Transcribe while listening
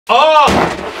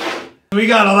Oh! We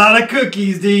got a lot of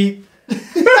cookies to eat. Wait.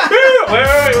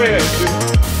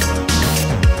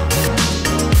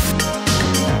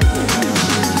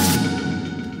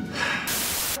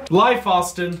 Life,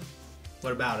 Austin.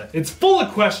 What about it? It's full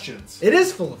of questions. It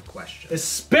is full of questions.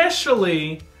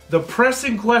 Especially the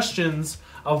pressing questions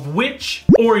of which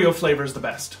Oreo flavor is the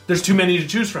best. There's too many to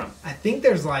choose from. I think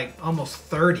there's like almost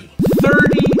 30.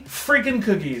 30 freaking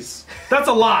cookies. That's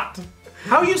a lot.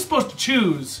 How are you supposed to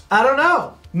choose? I don't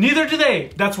know. Neither do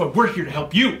they. That's why we're here to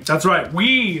help you. That's right.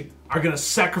 We are gonna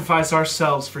sacrifice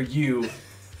ourselves for you.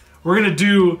 We're gonna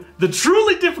do the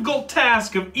truly difficult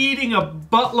task of eating a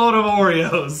buttload of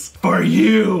Oreos for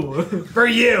you. For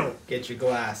you. Get your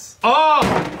glass.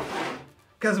 Oh!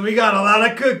 Because we got a lot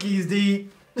of cookies to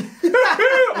eat.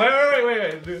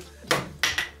 Wait.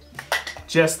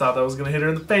 Jess thought that was gonna hit her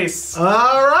in the face. All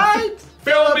right.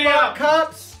 Fill me up.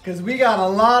 Cups. Because we got a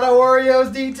lot of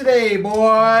Oreos to eat today,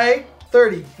 boy.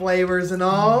 30 flavors and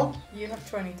all. You have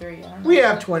 23. We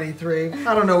have 23.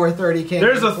 I don't know where 30 came from.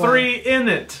 There's a 3 in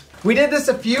it. We did this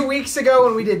a few weeks ago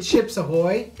when we did Chips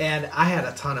Ahoy, and I had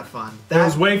a ton of fun. It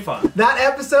was way fun. That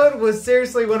episode was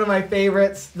seriously one of my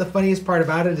favorites. The funniest part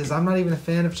about it is I'm not even a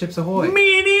fan of Chips Ahoy.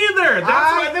 Me neither. That's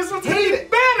why this one's gonna be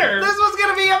better. This one's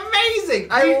gonna be amazing.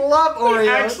 I love Oreos.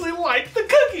 I actually like the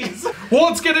cookies. Well,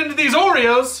 let's get into these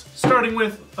Oreos, starting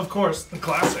with, of course, the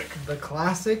classic. The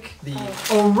classic, the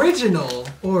original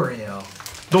Oreo.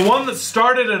 The one that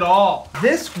started it all.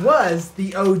 This was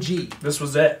the OG. This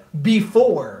was it.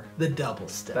 Before the double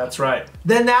step. That's right.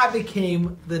 Then that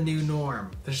became the new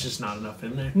norm. There's just not enough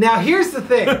in there. Now here's the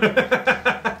thing.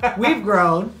 We've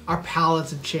grown, our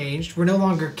palates have changed, we're no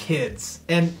longer kids.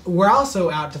 And we're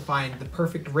also out to find the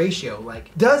perfect ratio.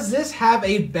 Like, does this have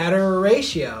a better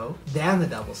ratio than the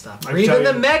double stuff? Or even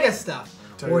the mega stuff?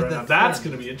 Or the that's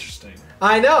going to be interesting.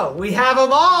 I know, we have them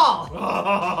all!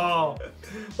 Oh.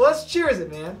 Let's cheers it,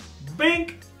 man.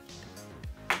 Bink.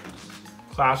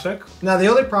 Classic. Now the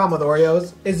only problem with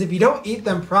Oreos is if you don't eat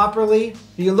them properly,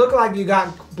 you look like you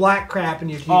got black crap in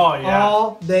your teeth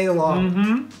all day long.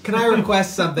 Mm-hmm. Can I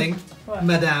request something,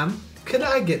 Madame? Could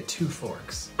I get 2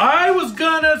 forks? I was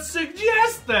gonna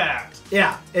suggest that.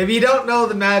 Yeah, if you don't know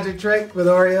the magic trick with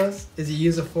Oreos, is you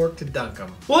use a fork to dunk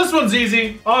them. Well, this one's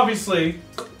easy, obviously.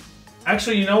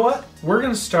 Actually, you know what? We're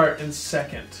gonna start in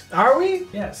second. Are we?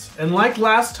 Yes. And like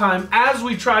last time, as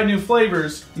we try new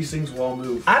flavors, these things will all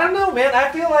move. I don't know, man.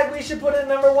 I feel like we should put it in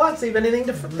number 1, see if anything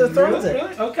dethrones it.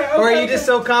 Really? Okay. Or are you just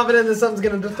so confident that something's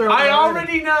gonna dethrone it? I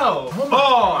already know.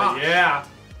 Oh yeah.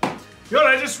 You know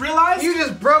what I just realized? You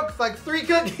just broke like 3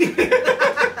 cookies.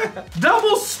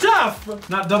 Double stuff,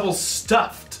 not double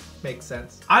stuffed. Makes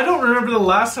sense. I don't remember the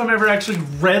last time I ever actually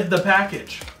read the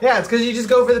package. Yeah, it's because you just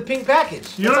go for the pink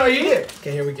package. You know what I mean?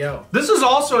 Okay, here we go. This is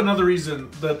also another reason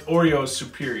that Oreo is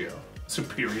superior.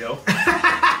 Superior.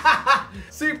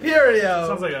 Superior.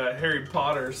 Sounds like a Harry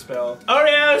Potter spell.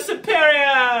 Oreo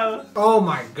superior. Oh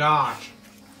my gosh.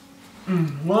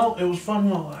 Well, it was fun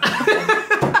while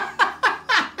it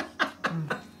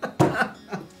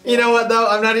You know what though?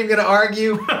 I'm not even gonna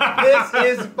argue.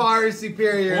 This is far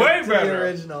superior to the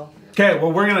original. Okay,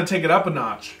 well we're gonna take it up a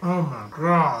notch. Oh my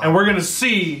god. And we're gonna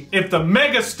see if the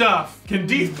mega stuff can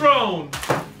dethrone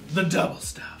the double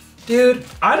stuff. Dude.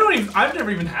 I've never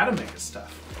even had a mega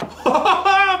stuff.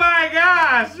 Oh my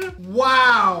gosh!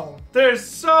 Wow. There's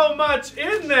so much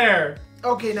in there.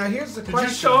 Okay, now here's the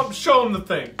question. Did you show him the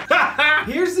thing?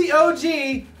 Here's the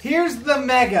OG, here's the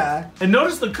mega. And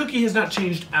notice the cookie has not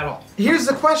changed at all. Here's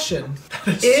the question.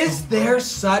 Is there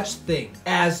such thing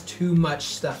as too much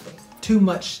stuffing? Too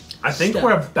much I think stuff.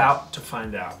 we're about to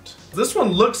find out. This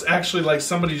one looks actually like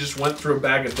somebody just went through a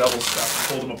bag of double stuff,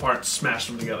 pulled them apart, and smashed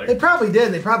them together. They probably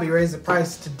did. They probably raised the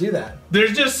price to do that.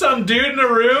 There's just some dude in a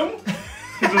room.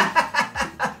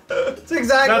 That's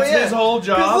exactly it. That's his whole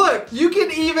job. Look, you can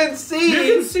even see.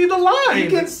 You can see the line. You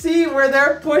can see where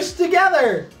they're pushed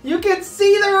together. You can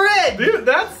see the rig. Dude,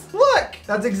 that's... Look.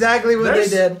 That's exactly what they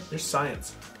did. There's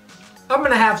science. I'm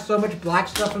gonna have so much black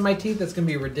stuff in my teeth that's gonna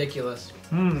be ridiculous.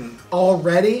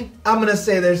 Already, I'm gonna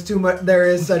say there's too much. There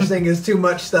is such thing as too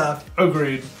much stuff.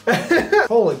 Agreed.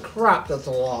 Holy crap, that's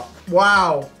a lot.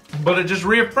 Wow. But it just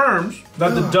reaffirms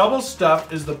that the double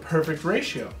stuff is the perfect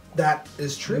ratio. That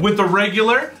is true. With the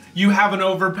regular, you have an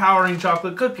overpowering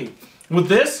chocolate cookie. With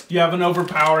this, you have an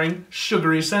overpowering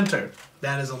sugary center.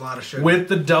 That is a lot of sugar. With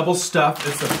the double stuff,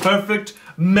 it's the perfect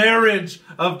marriage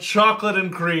of chocolate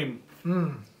and cream.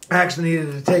 I actually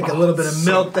needed to take a little bit of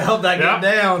milk to help that get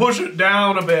down. Push it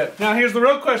down a bit. Now here's the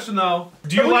real question though.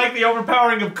 Do you like the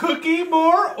overpowering of cookie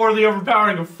more or the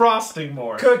overpowering of frosting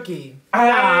more? Cookie.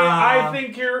 I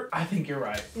think you're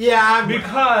right. Yeah,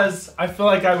 because I feel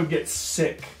like I would get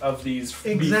sick of these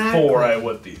before I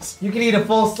would these. You can eat a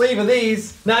full sleeve of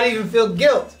these, not even feel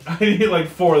guilt. I eat like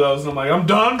 4 of those and I'm like, I'm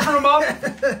done for a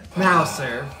month. Now,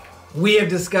 sir, we have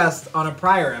discussed on a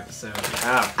prior episode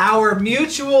our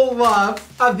mutual love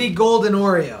of the Golden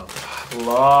Oreo.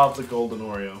 Love the Golden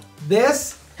Oreo.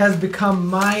 This has become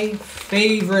my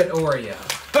favorite Oreo.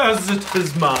 As it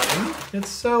is mine. It's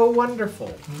so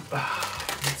wonderful.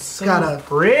 It's so got a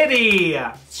pretty.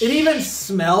 It even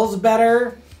smells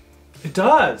better. It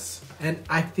does. And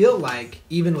I feel like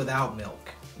even without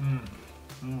milk.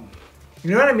 You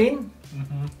know what I mean?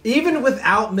 Even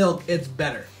without milk, it's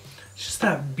better. It's just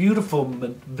that beautiful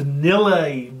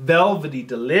vanilla velvety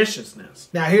deliciousness.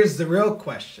 Now here's the real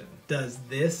question. Does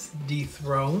this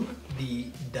dethrone the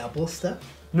double stuff?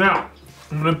 Now,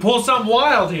 I'm going to pull something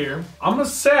wild here. I'm going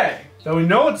to say that we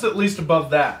know it's at least above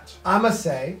that. I'ma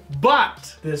say.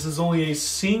 But this is only a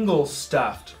single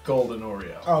stuffed Golden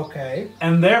Oreo. Okay.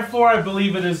 And therefore I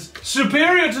believe it is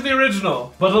superior to the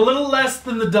original, but a little less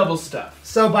than the double stuffed.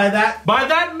 So by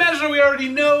that measure, we already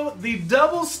know the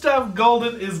double stuffed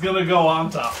Golden is going to go on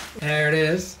top. There it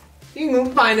is. You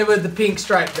can find it with the pink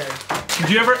stripe there. Did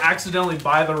you ever accidentally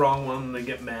buy the wrong one and then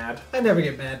get mad? I never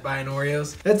get mad buying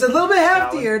Oreos. It's a little bit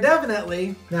heftier,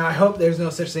 definitely. Now, I hope there's no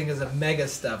such thing as a mega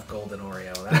stuffed Golden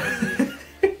Oreo. That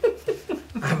would be...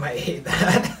 I might hate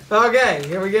that. Okay,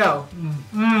 here we go.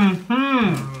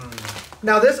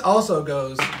 Now, this also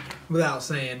goes without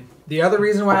saying. The other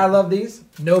reason why I love these,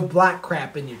 no black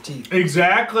crap in your teeth.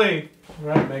 Exactly.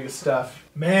 Right, mega stuff.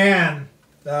 Man.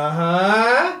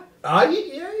 Uh-huh. Oh,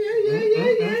 yeah.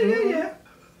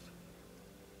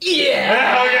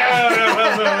 Yeah!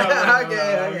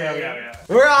 Okay.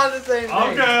 We're on the same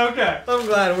page. Okay. I'm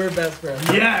glad we're best friends.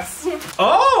 Yes.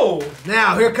 Oh!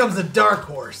 Now, here comes a dark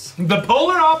horse. The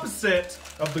polar opposite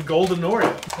of the Golden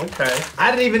Oreo. Okay. I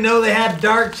didn't even know they had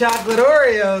dark chocolate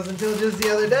Oreos until just the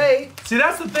other day. See,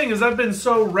 that's the thing, is I've been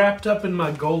so wrapped up in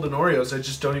my Golden Oreos, I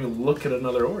just don't even look at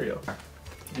another Oreo.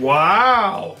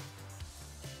 Wow.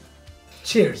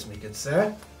 Cheers, me good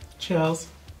sir. Cheers.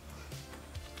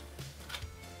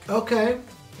 Okay.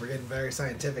 We're getting very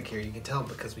scientific here. You can tell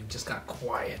because we just got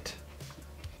quiet.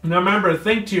 Now remember,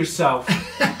 think to yourself,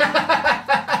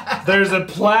 there's a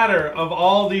platter of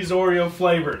all these Oreo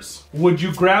flavors. Would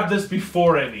you grab this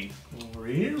before any?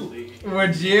 Really?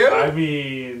 Would you? I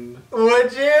mean...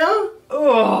 Would you?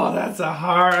 Oh, that's a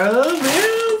hard...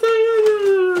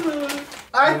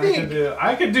 I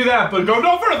could do that, but go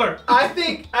no further. I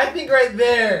think right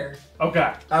there.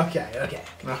 Okay. Okay.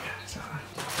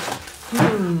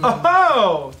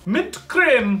 Oh, mint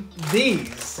cream.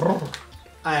 These,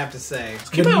 I have to say,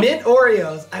 the mint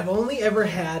Oreos, I've only ever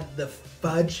had the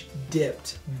fudge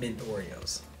dipped mint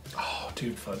Oreos. Oh,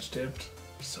 dude, fudge dipped.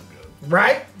 So good.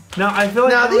 Right? Now, I feel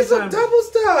like now these are double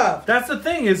stuffed. That's the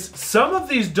thing, is some of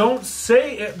these don't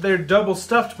say they're double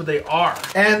stuffed, but they are.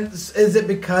 And is it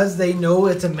because they know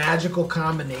it's a magical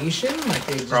combination? Like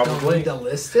they just don't need to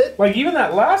list it? Like even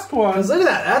that last one. Because look at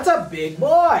that. That's a big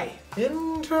boy.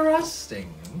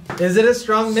 Interesting. Is it a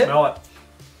strong mint? Smell it.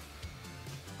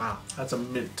 Wow. That's a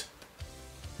mint.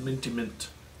 Minty mint.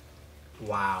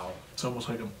 Wow. It's almost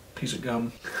like a piece of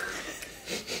gum.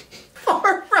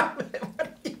 Far from it. What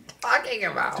are you talking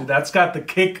about? Dude, that's got the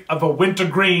kick of a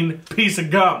wintergreen piece of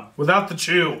gum without the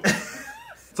chew.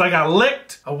 It's like I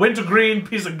licked a wintergreen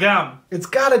piece of gum. It's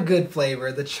got a good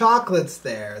flavor. The chocolate's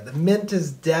there. The mint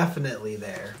is definitely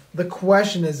there. The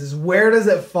question is where does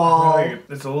it fall? I feel like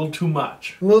it's a little too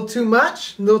much. A little too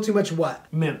much? A little too much what?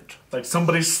 Mint. Like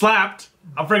somebody slapped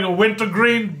a freaking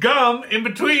wintergreen gum in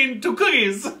between 2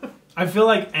 cookies. I feel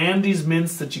like Andy's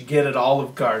mints that you get at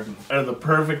Olive Garden are the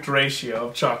perfect ratio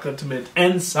of chocolate to mint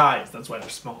and size. That's why they're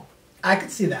small. I could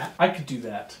see that. I could do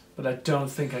that, but I don't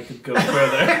think I could go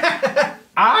further.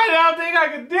 I don't think I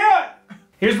could do it!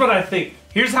 Here's what I think.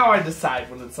 Here's how I decide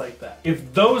when it's like that.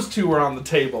 If those two were on the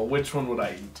table, which one would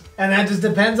I eat? And that just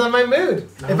depends on my mood.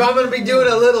 If I'm going to be doing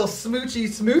a little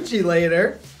smoochy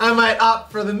later, I might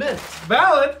opt for the mint.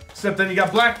 Valid. Except then you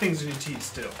got black things in your teeth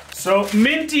still. So,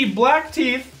 minty black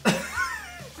teeth.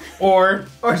 Or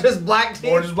just black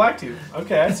teeth. Or just black teeth.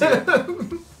 Okay, I see it.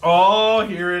 Oh,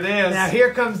 here it is. Now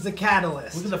here comes the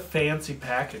catalyst. Look at the fancy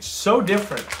package. So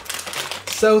different.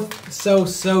 So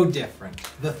different.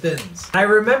 The thins. I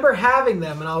remember having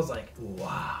them and I was like,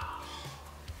 wow.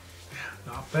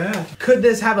 Not bad. Could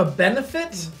this have a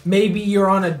benefit? Maybe you're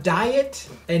on a diet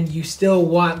and you still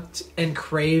want and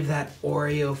crave that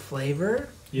Oreo flavor.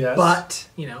 Yes. But,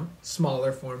 you know,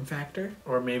 smaller form factor.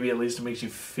 Or maybe at least it makes you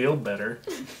feel better.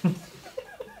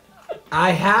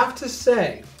 I have to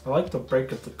say, I like to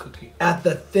break up the cookie. at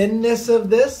the thinness of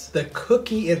this, the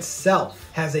cookie itself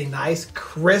has a nice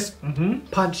crisp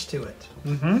punch to it.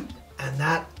 Mm-hmm. And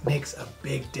that makes a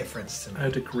big difference to me.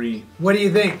 I'd agree. What do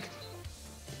you think?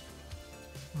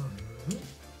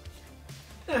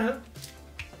 Yeah.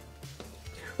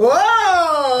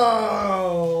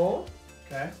 Whoa!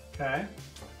 Okay. Okay.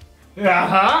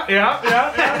 Yeah.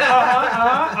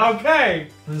 Okay.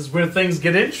 This is where things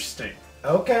get interesting.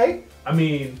 Okay. I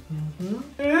mean,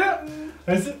 yeah.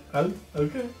 Is it?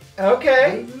 Okay.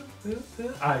 Okay.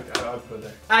 I'll put it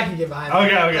there. I can get behind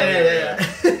Okay.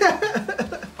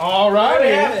 Yeah. All right. There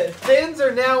you have it. Thins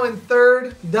are now in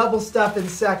third, double stuff in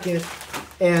second,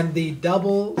 and the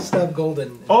double stuff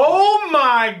golden. Oh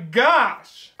my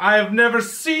gosh! I have never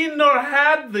seen nor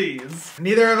had these.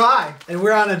 Neither have I. And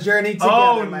we're on a journey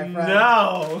together, my friend.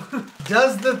 No.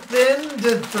 Does the thin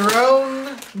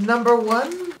dethrone number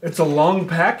one? It's a long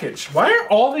package. Why are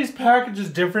all these packages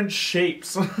different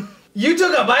shapes? You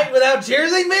took a bite without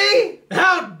cheersing me?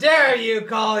 How dare you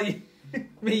call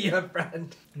me your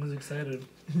friend? I was excited.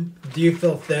 Do you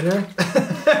feel thinner?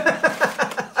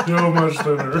 So much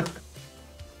thinner.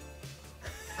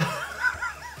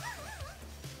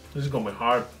 This is gonna be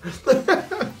hard.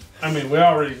 I mean, we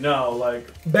already know,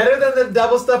 like. Better than the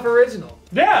double stuff original.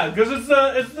 Yeah, because it's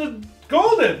the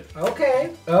golden.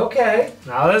 Okay. Okay.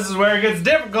 Now this is where it gets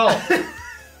difficult.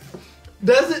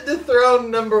 Does it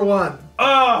dethrone number one?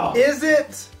 Oh. Is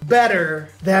it better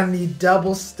than the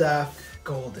double stuff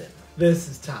golden? This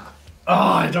is tough. Oh,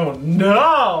 I don't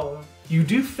know. You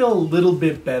do feel a little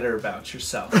bit better about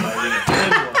yourself by being a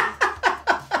thin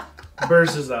one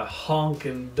versus a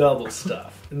honkin' double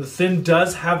stuff. And the thin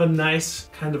does have a nice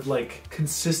kind of like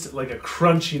consistent, like a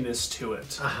crunchiness to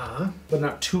it. Uh-huh. But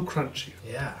not too crunchy.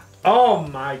 Yeah. Oh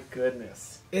my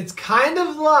goodness. It's kind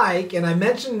of like, and I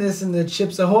mentioned this in the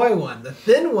Chips Ahoy one, the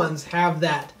thin ones have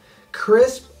that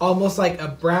crisp, almost like a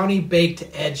brownie baked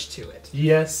edge to it.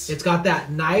 Yes. It's got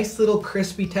that nice little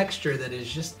crispy texture that is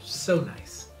just so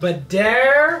nice. But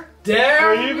dare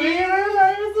Are you being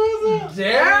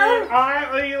dare? I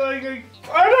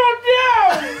don't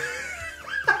know.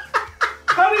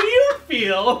 How do you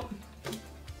feel?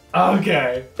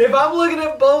 Okay. If I'm looking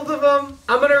at both of them,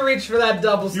 I'm gonna reach for that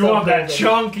double stuff. You want that golden.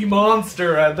 chunky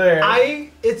monster right there.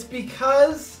 It's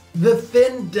because the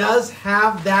thin does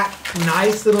have that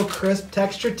nice little crisp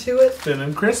texture to it. Thin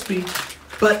and crispy.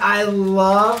 But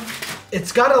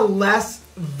it's got a less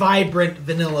vibrant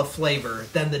vanilla flavor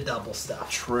than the double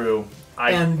stuff. True.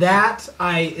 And that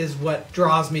is what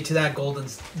draws me to that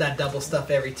that double stuff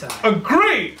every time.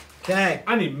 Agree. Okay.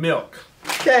 I need milk.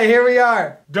 Okay, here we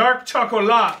are. Dark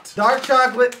chocolate. Dark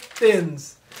chocolate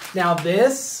thins. Now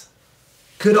this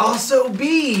could also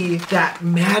be that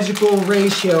magical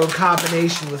ratio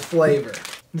combination with flavor.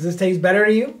 Does this taste better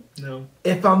to you? No.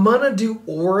 If I'm gonna do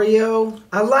Oreo,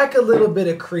 I like a little bit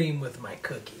of cream with my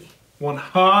cookie.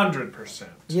 100%.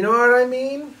 You know what I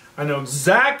mean? I know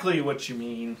exactly what you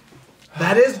mean.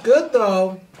 That is good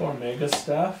though. Poor mega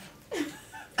stuff.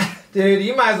 Dude,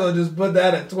 you might as well just put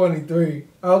that at 23.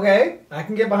 Okay, I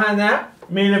can get behind that.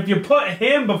 I mean, if you put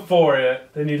him before it,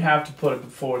 then you'd have to put it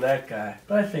before that guy.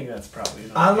 But I think that's probably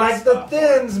not. I like the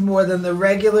thins more than the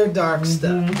regular dark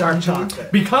stuff, dark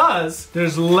chocolate. Because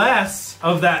there's less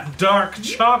of that dark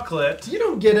chocolate. You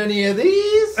don't get any of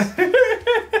these.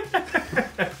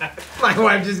 My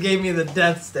wife just gave me the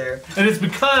death stare. And it's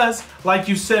because, like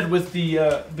you said with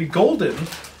the golden,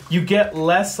 you get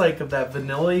less like of that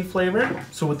vanilla-y flavor.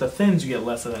 So with the thins, you get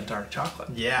less of that dark chocolate.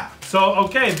 Yeah. So,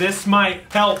 okay, this might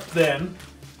help then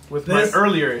with my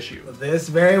earlier issue. This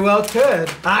very well could.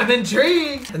 I'm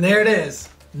intrigued. And there it is.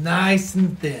 Nice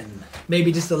and thin.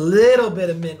 Maybe just a little bit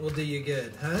of mint will do you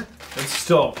good, huh? It's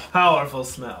still a powerful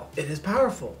smell. It is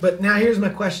powerful. But now here's my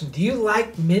question. Do you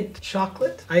like mint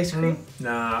chocolate ice cream?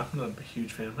 Nah, I'm not a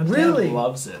huge fan. My Really? dad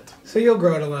loves it. So you'll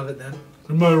grow to love it then.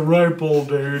 In my ripe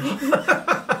old age.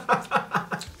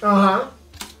 Uh-huh.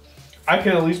 I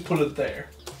can at least put it there.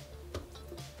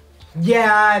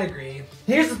 Yeah, I'd agree.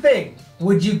 Here's the thing.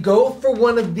 Would you go for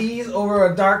one of these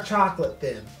over a dark chocolate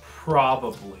thin?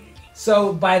 Probably.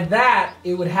 So by that,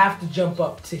 it would have to jump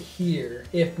up to here,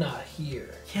 if not here.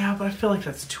 Yeah, but I feel like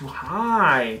that's too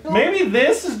high. Maybe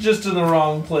this is just in the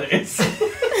wrong place.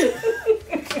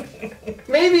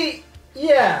 Maybe,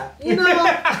 yeah. You know,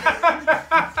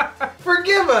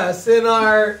 forgive us in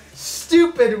our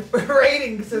stupid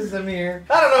rating system here.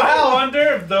 I don't know how. I wonder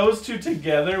if those two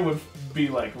together would be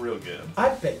like real good.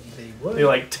 I bet you they would. They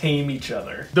like tame each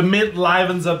other. The mint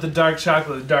livens up the dark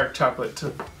chocolate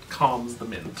calms the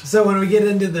mint. So when we get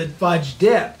into the fudge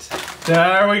dipped,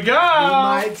 there we go. we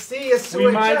might see a switch.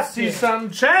 We might up see here.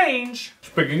 some change.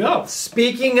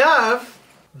 Speaking of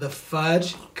the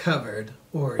fudge covered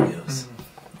Oreos.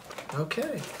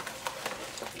 Okay.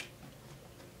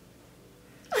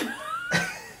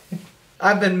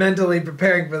 I've been mentally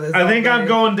preparing for this. I think I'm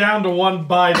going down to one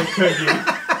bite of cookie.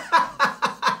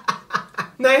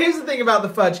 Now here's the thing about the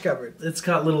fudge covered. It's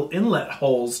got little inlet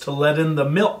holes to let in the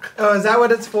milk. Oh, is that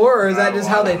what it's for, or is that just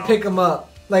how they know. pick them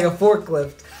up? Like a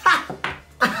forklift.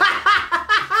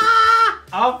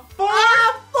 A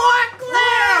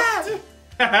forklift!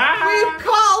 We've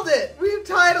called it! We've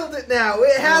titled it now.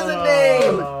 It has a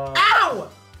name. Ow!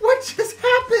 What just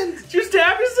happened? Did you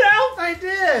stab yourself? I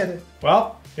did.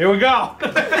 Well, here we go.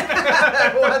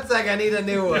 1 sec, I need a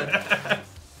new one.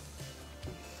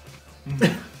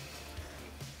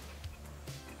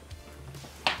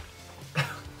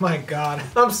 My God,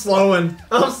 I'm slowing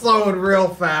real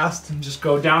fast. Just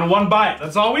go down one bite.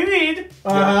 That's all we need.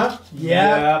 Uh-huh.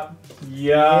 Yup.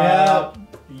 Yup.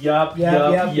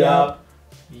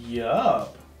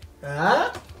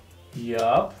 Huh?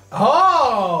 Yup.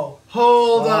 Oh!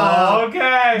 Hold on.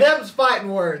 Okay. Them's fighting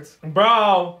words.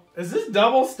 Bro, is this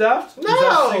double stuffed? Or is that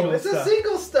No, single it's a stuffed?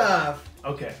 single stuff.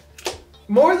 Okay.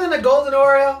 More than a golden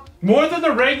Oreo? More than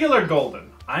the regular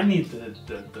golden. I need the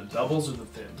doubles or the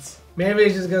thins. Maybe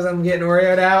it's just because I'm getting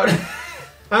Oreoed out.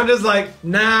 I'm just like,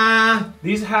 nah.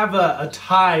 These have a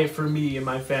tie for me and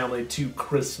my family to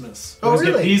Christmas. Oh, Always get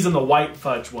really? these and the white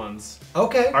fudge ones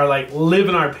Okay. are like live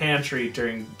in our pantry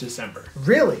during December.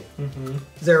 Really? Mm-hmm.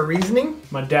 Is there a reasoning?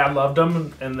 My dad loved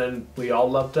them, and then we all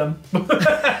loved them. And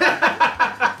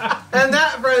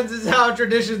that, friends, is how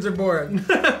traditions are born.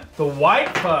 The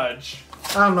white fudge.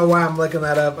 I don't know why I'm looking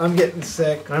that up. I'm getting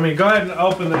sick. I mean, go ahead and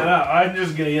open that up. I'm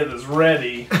just gonna get this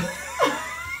ready.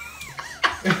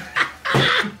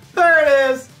 There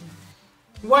it is.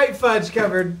 White fudge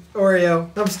covered Oreo.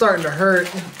 I'm starting to hurt.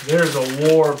 There's a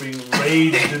war being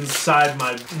raged inside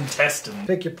my intestine.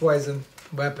 Pick your poison,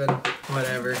 weapon,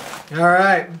 whatever. All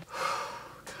right.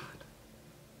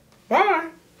 Bye.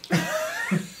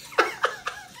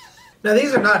 Now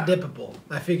these are not dippable.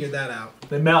 I figured that out.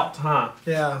 They melt, huh?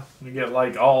 Yeah. You get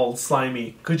like all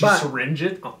slimy. Could you But- syringe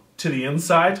it to the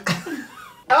inside?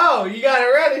 Oh, you got it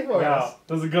ready for us.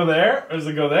 No. Does it go there or does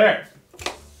it go there?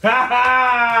 Ha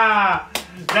ha!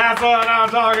 That's what I'm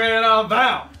talking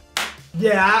about.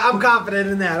 Yeah, I'm confident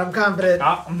in that. I'm confident.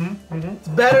 It's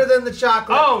better than the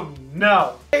chocolate. Oh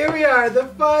no! Here we are, the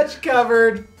fudge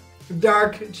covered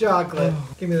dark chocolate.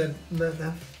 Give me the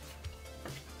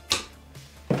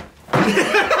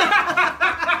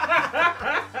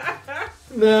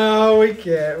No, we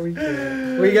can't. We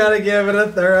can't. We gotta give it a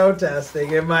thorough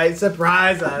testing. It might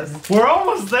surprise us. We're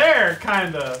almost there,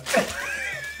 kinda.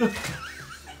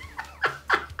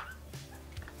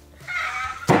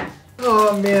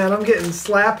 Oh man, I'm getting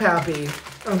slap happy.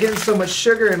 I'm getting so much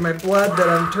sugar in my blood that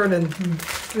I'm turning.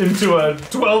 Into a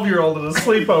 12-year-old at a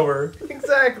sleepover.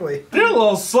 Exactly. They're a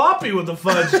little sloppy with the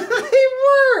fudge. They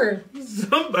were.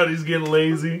 Somebody's getting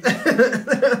lazy.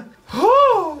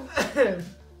 Oh.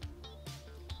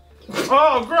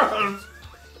 Oh, gross.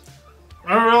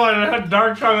 I realized it had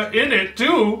dark chocolate in it,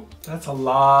 too. That's a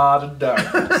lot of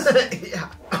darkness. Yeah,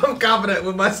 I'm confident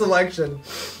with my selection.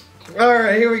 All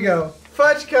right, here we go.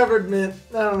 Fudge covered mint.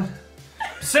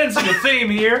 Sensing a theme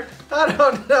here. I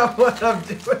don't know what I'm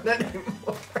doing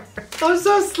anymore. I'm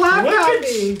so slap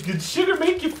happy. Did sugar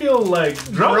make you feel like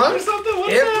drunk or something?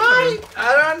 What's It happening? might.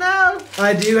 I don't know.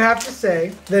 I do have to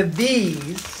say that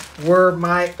these were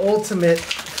my ultimate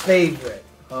favorite.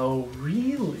 Oh,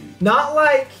 really? Not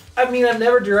like, I mean, I've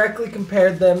never directly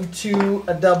compared them to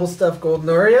a double stuffed golden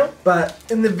Oreo, but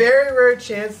in the very rare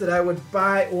chance that I would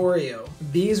buy Oreo,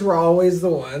 these were always the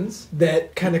ones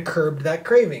that kind of curbed that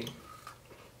craving.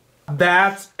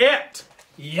 That's it.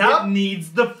 Yup. It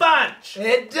needs the fudge.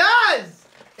 It does!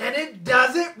 And it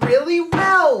does it really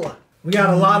well. We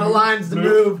got a lot of lines to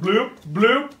move. Bloop,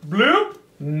 bloop, bloop.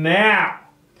 Now,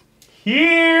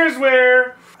 here's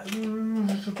where...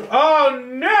 Oh,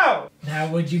 no! Now,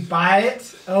 would you buy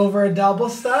it over a double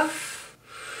stuff?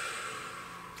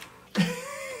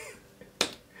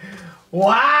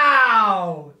 Wow!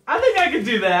 Wow! I think I could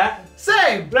do that.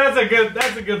 Same. That's a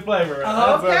good flavor.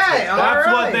 Okay, That's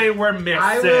what they were mixing.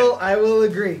 I will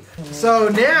agree. So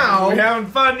now we having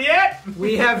fun yet?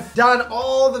 we have done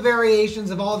all the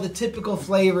variations of all the typical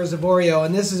flavors of Oreo,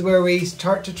 and this is where we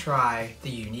start to try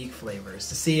the unique flavors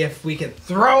to see if we can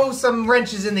throw some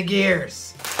wrenches in the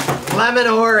gears. Lemon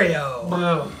Oreo.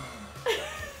 Whoa.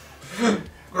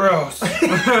 Gross.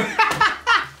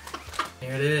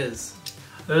 Here it is.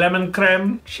 Lemon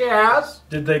creme. Cheers.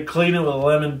 Did they clean it with a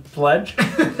lemon pledge?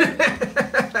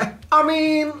 I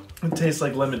mean, It tastes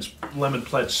like lemon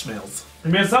pledge smells. I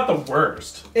mean, it's not the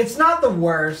worst. it's not the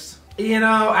worst. You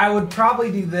know, I would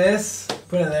probably do this.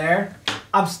 Put it there.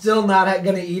 I'm still not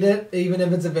gonna eat it, even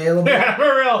if it's available. Yeah,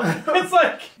 for real. It's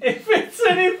like, if it's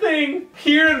anything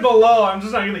here and below, I'm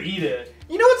just not gonna eat it.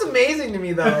 You know what's amazing to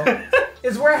me though?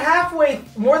 Is we're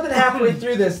more than halfway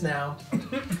through this now.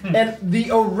 And the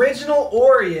original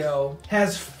Oreo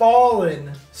has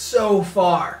fallen so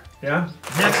far. Yeah?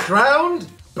 Next round,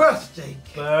 birthday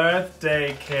cake.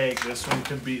 Birthday cake. This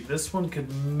one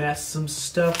could mess some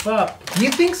stuff up. You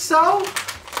think so?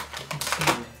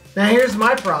 Now here's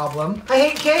my problem. I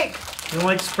hate cake. You don't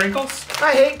like sprinkles?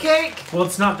 I hate cake. Well,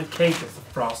 it's not the cake, it's the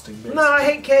frosting base. No, I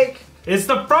hate cake. It's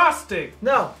the frosting!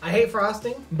 No, I hate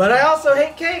frosting. But I also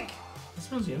hate cake. It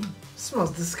smells yummy. It smells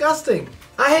disgusting.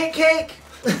 I hate cake.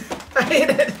 I hate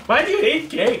it. Why do you hate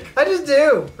cake? I just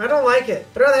do. I don't like it.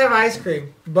 I'd rather have ice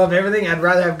cream. Above everything, I'd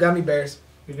rather have gummy bears.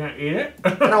 You're gonna eat it?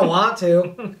 I don't want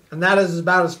to. And that is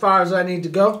about as far as I need to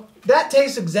go. That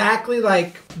tastes exactly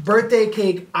like birthday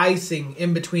cake icing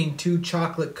in between two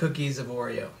chocolate cookies of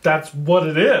Oreo. That's what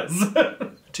it is.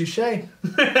 Touche.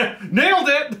 Nailed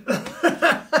it!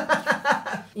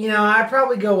 You know, I'd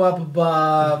probably go up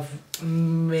above,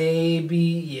 maybe,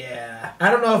 yeah. I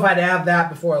don't know if I'd have that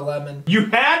before a lemon. You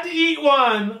had to eat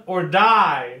one or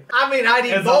die. I mean, I'd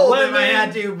eat It's a both if I lemon.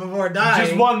 had to before dying.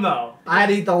 Just one though.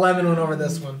 I'd eat the lemon one over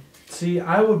this one. See,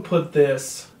 I would eat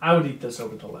this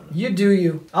over the lemon. You do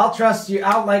you. I'll trust you.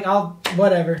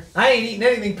 Whatever. I ain't eating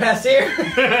anything past here.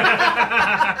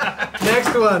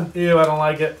 Next one. Ew, I don't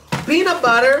like it. Peanut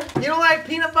butter. You don't like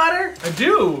peanut butter? I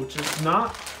do, just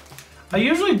not. I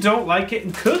usually don't like it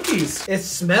in cookies. It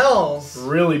smells.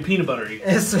 Really peanut buttery.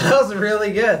 It smells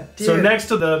really good. So Dude. next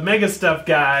to the mega stuff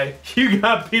guy, you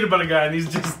got peanut butter guy, and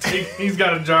he's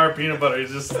got a jar of peanut butter.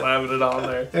 He's just slamming it on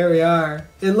there. There we are.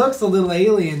 It looks a little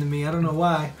alien to me. I don't know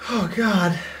why. Oh,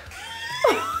 God.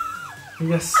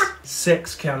 Yes,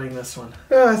 6 counting this one.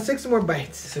 6 more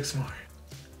bites. 6 more.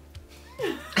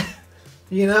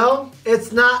 You know,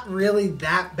 it's not really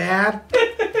that bad.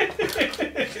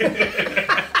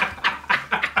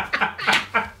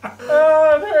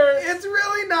 Oh, it hurts. It's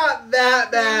really not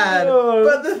that bad. Oh.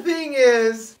 But the thing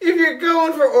is, if you're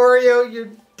going for Oreo, you're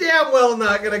damn well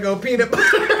not gonna go peanut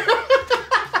butter.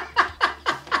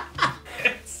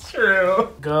 It's true.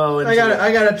 Go into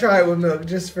I gotta try it with milk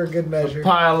just for good the measure.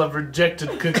 pile of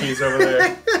rejected cookies over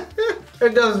there.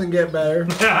 It doesn't get better.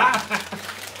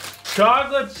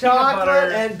 Chocolate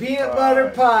Chocolate and peanut butter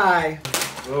pie.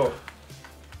 Oh.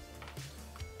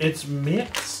 It's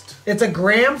mixed. It's a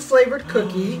graham flavored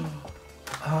cookie,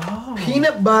 Oh.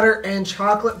 peanut butter and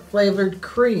chocolate flavored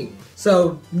cream.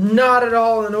 So not at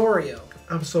all an Oreo.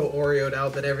 I'm so Oreoed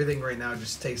out that everything right now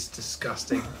just tastes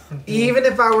disgusting. Even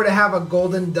if I were to have a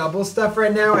golden double stuff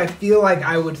right now, I feel like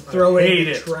I would throw it in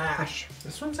the trash.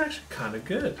 This one's actually kind of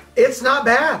good. It's not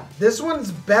bad. This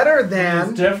one's better It's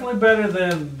than... definitely better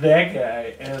than that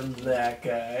guy and that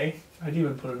guy. I'd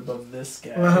even put it above this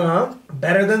guy. Uh-huh.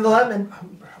 Better than the lemon.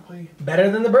 Probably. Better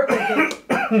than the birthday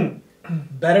cake.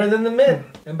 Better than the mint.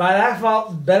 And by that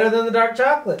fault, better than the dark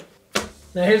chocolate.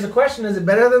 Now here's the question, is it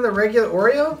better than the regular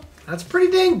Oreo? That's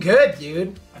pretty dang good,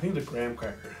 dude. I think the graham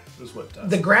cracker is what does.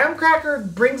 The graham cracker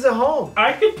brings it home.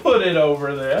 I could put it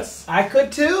over this. I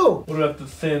could too. What about the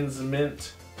thins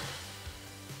mint?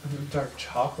 And the dark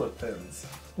chocolate thins.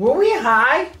 Were we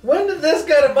high? When did this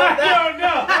get above I that? don't know.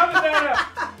 How did that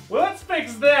happen? Well, let's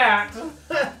fix that.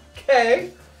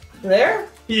 Okay. There?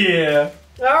 Yeah.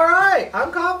 Alright.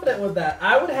 I'm confident with that.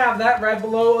 I would have that right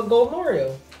below a golden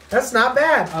Oreo. That's not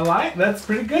bad. That's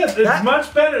pretty good. It's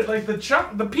much better. Like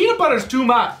the peanut butter's too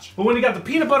much. But when you got the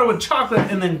peanut butter with chocolate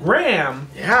and then graham.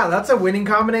 Yeah, that's a winning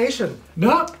combination.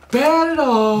 Not bad at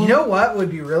all. You know what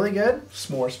would be really good?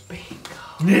 S'mores bingo.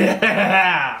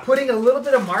 Yeah. Putting a little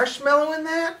bit of marshmallow in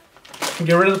that?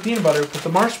 Get rid of the peanut butter, put the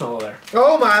marshmallow there.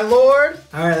 Oh my lord!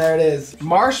 Alright, there it is.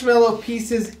 Marshmallow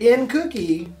pieces in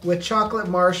cookie with chocolate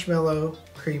marshmallow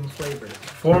cream flavor.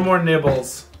 4 more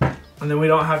nibbles. And then we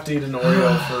don't have to eat an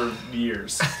Oreo for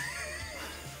years.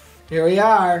 Here we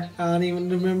are. I don't even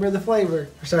remember the flavor.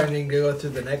 We're starting to go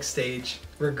through the next stage.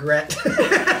 Regret.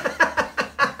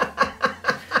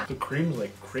 The cream's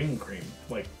like cream.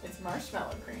 Like It's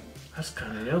marshmallow cream. that's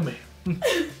kind of yummy.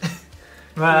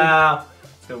 Wow,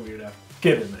 it's a weird after.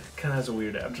 Get in there. Kind of has a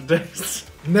weird aftertaste.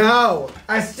 No.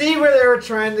 I see where they were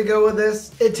trying to go with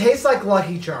this. It tastes like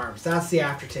Lucky Charms. That's the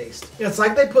aftertaste. It's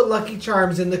like they put Lucky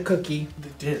Charms in the cookie.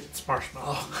 They did. It's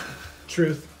marshmallow.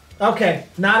 Truth. Okay,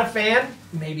 not a fan.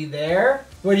 Maybe there.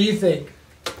 What do you think?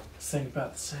 Same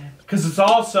about the same. Because it's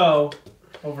also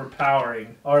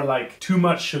overpowering or like too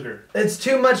much sugar. It's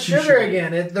too much sugar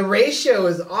again. The ratio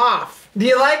is off. Do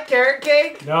you like carrot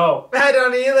cake? No. I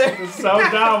don't either. It's so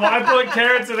dumb. Why put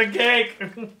carrots in a cake?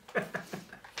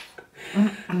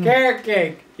 Carrot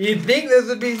cake. You'd think this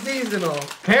would be seasonal.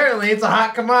 Apparently, it's a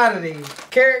hot commodity.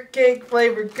 Carrot cake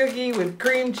flavored cookie with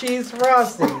cream cheese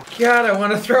frosting. God, I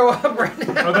want to throw up right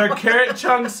now. Are there carrot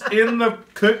chunks in the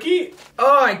cookie?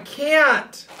 Oh, I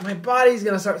can't. My body's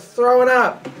going to start throwing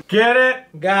up. Get it?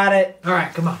 Got it. All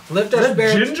right, come on. Lift our Is that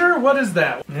spirits. ginger? What is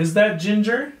that? Is that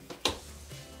ginger?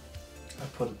 I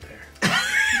put it there.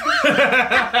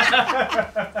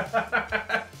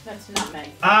 That's nutmeg.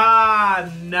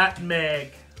 Ah,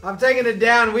 nutmeg. I'm taking it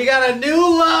down. We got a new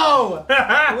low.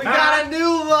 We got a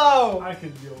new low. I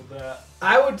can deal with that.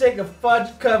 I would take a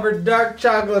fudge-covered dark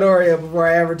chocolate Oreo before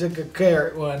I ever took a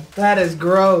carrot one. That is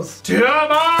gross. Two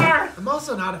more! I'm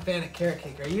also not a fan of carrot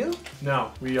cake. Are you?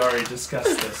 No, we already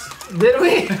discussed this. Did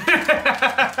we?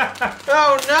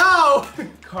 Oh no!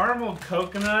 Caramel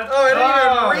coconut. Oh,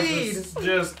 I didn't even read.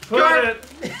 Just put it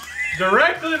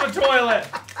directly in the toilet.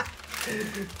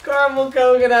 Caramel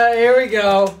coconut. Here we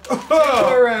go. 2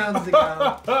 more rounds to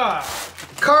go.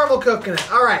 Caramel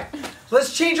coconut. All right.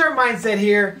 Let's change our mindset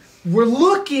here. We're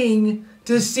looking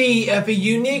to see if a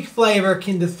unique flavor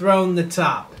can dethrone the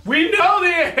top. We know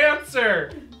the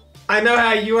answer. I know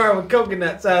how you are with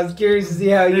coconut, so I was curious to see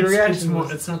how your reaction was.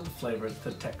 It's not the flavor, it's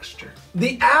the texture.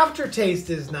 The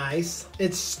aftertaste is nice.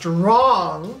 It's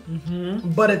strong,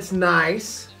 but it's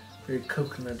nice. Very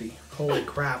coconutty. Holy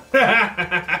crap.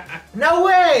 No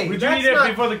way! Would you eat it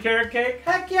before the carrot cake?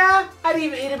 Heck yeah! I'd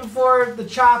even eat it before the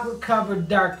chocolate-covered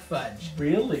dark fudge.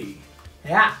 Really?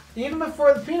 Yeah, even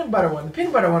before the peanut butter one. The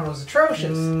peanut butter one was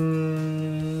atrocious.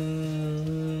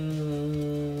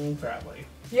 Probably.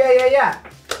 Yeah.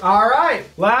 All right.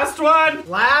 Last one.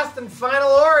 Last and final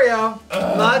Oreo.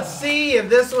 Let's see if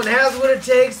this one has what it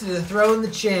takes to dethrone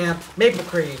the champ. Maple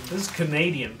cream. This is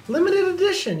Canadian. Limited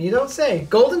edition, you don't say.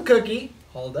 Golden cookie.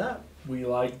 Hold up. We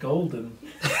like golden.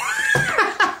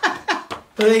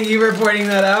 Thank you for pointing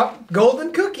that out.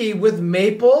 Golden cookie with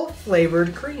maple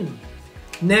flavored cream.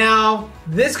 Now,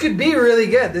 this could be really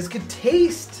good. This could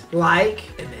taste like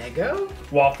an Eggo.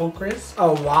 Waffle crisp.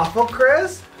 A waffle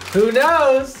crisp? Who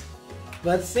knows?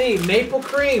 Let's see. Maple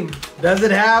cream. Does it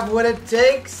have what it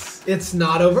takes? It's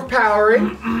not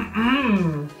overpowering.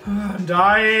 I'm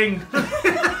dying.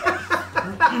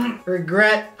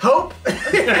 Regret. Hope.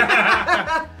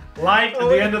 Light at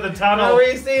the end of the tunnel. Are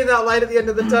we seeing that light at the end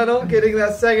of the tunnel? Getting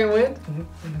that second wind?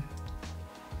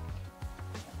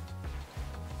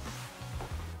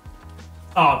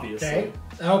 Obviously.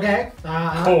 Okay.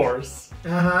 Of course.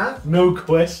 No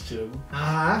question.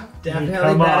 Definitely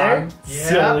Come better. on.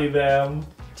 Silly them.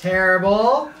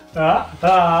 Terrible.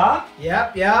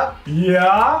 Yep. Yeah.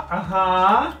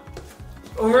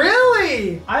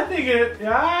 Really? I think it,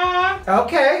 yeah.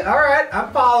 Okay, alright.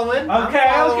 I'm following. Okay,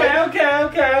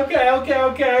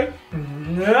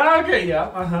 yeah,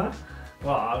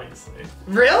 Well, obviously.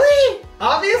 Really?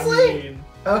 Obviously? I mean,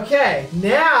 Okay,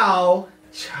 now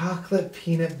chocolate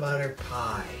peanut butter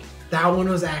pie. That one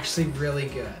was actually really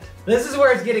good. This is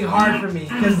where it's getting hard for me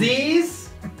because these,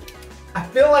 I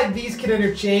feel like these can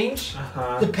interchange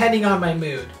depending on my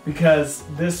mood. because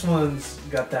this one's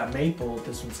got that maple,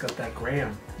 this one's got that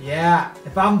graham. Yeah,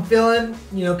 if I'm feeling,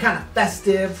 kind of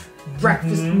festive,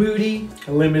 breakfast moody,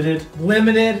 Limited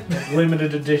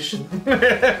edition.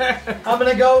 I'm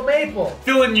gonna go maple.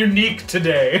 Feeling unique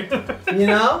today.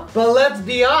 But let's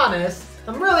be honest,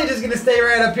 I'm really just gonna stay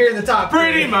right up here in the top.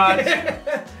 Pretty much.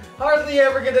 Hardly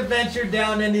ever gonna venture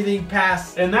down anything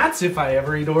past. And that's if I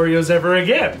ever eat Oreos ever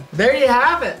again. There you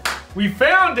have it. We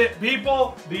found it,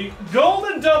 people! The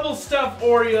Golden Double Stuffed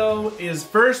Oreo is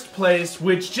first place,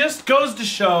 which just goes to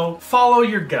show, follow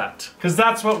your gut. Because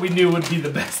that's what we knew would be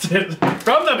the best hit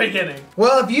from the beginning.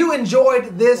 Well, if you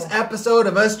enjoyed this episode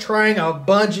of us trying a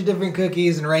bunch of different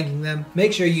cookies and ranking them,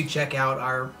 make sure you check out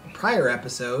our prior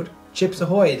episode, Chips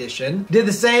Ahoy edition. Did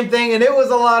the same thing and it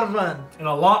was a lot of fun. and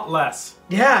a lot less.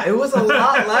 Yeah, it was a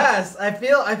lot less. I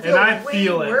feel I way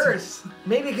feel it. worse.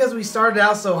 Maybe because we started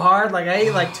out so hard. Like I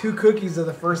ate like 2 cookies of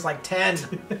the first like 10.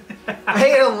 I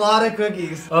ate a lot of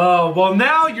cookies. Oh, well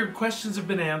now your questions have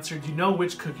been answered. You know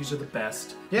which cookies are the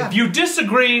best. Yeah. If you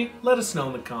disagree, let us know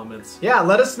in the comments. Yeah,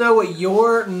 let us know what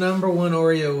your number 1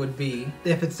 Oreo would be,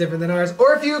 if it's different than ours,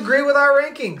 or if you agree with our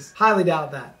rankings. Highly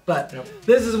doubt that. But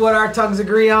this is what our tongues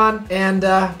agree on. And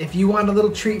if you want a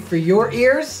little treat for your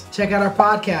ears, check out our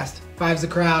podcast, Five's the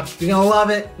Crowd. You're gonna love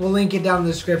it. We'll link it down in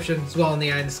the description as well in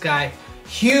the eye in the sky.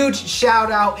 Huge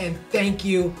shout out and thank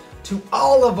you to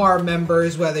all of our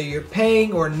members, whether you're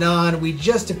paying or non. We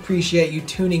just appreciate you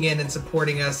tuning in and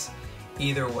supporting us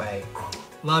either way.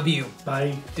 Love you.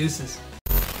 Bye. Deuces.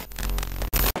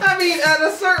 I mean, at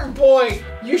a certain point,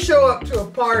 you show up to a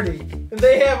party and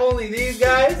they have only these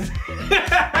guys.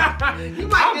 You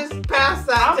might just pass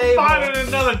that table. I'm finding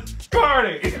another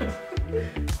party.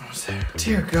 Almost there.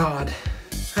 Dear God.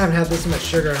 I haven't had this much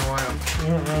sugar in a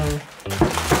while.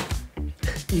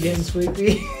 You getting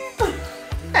sleepy?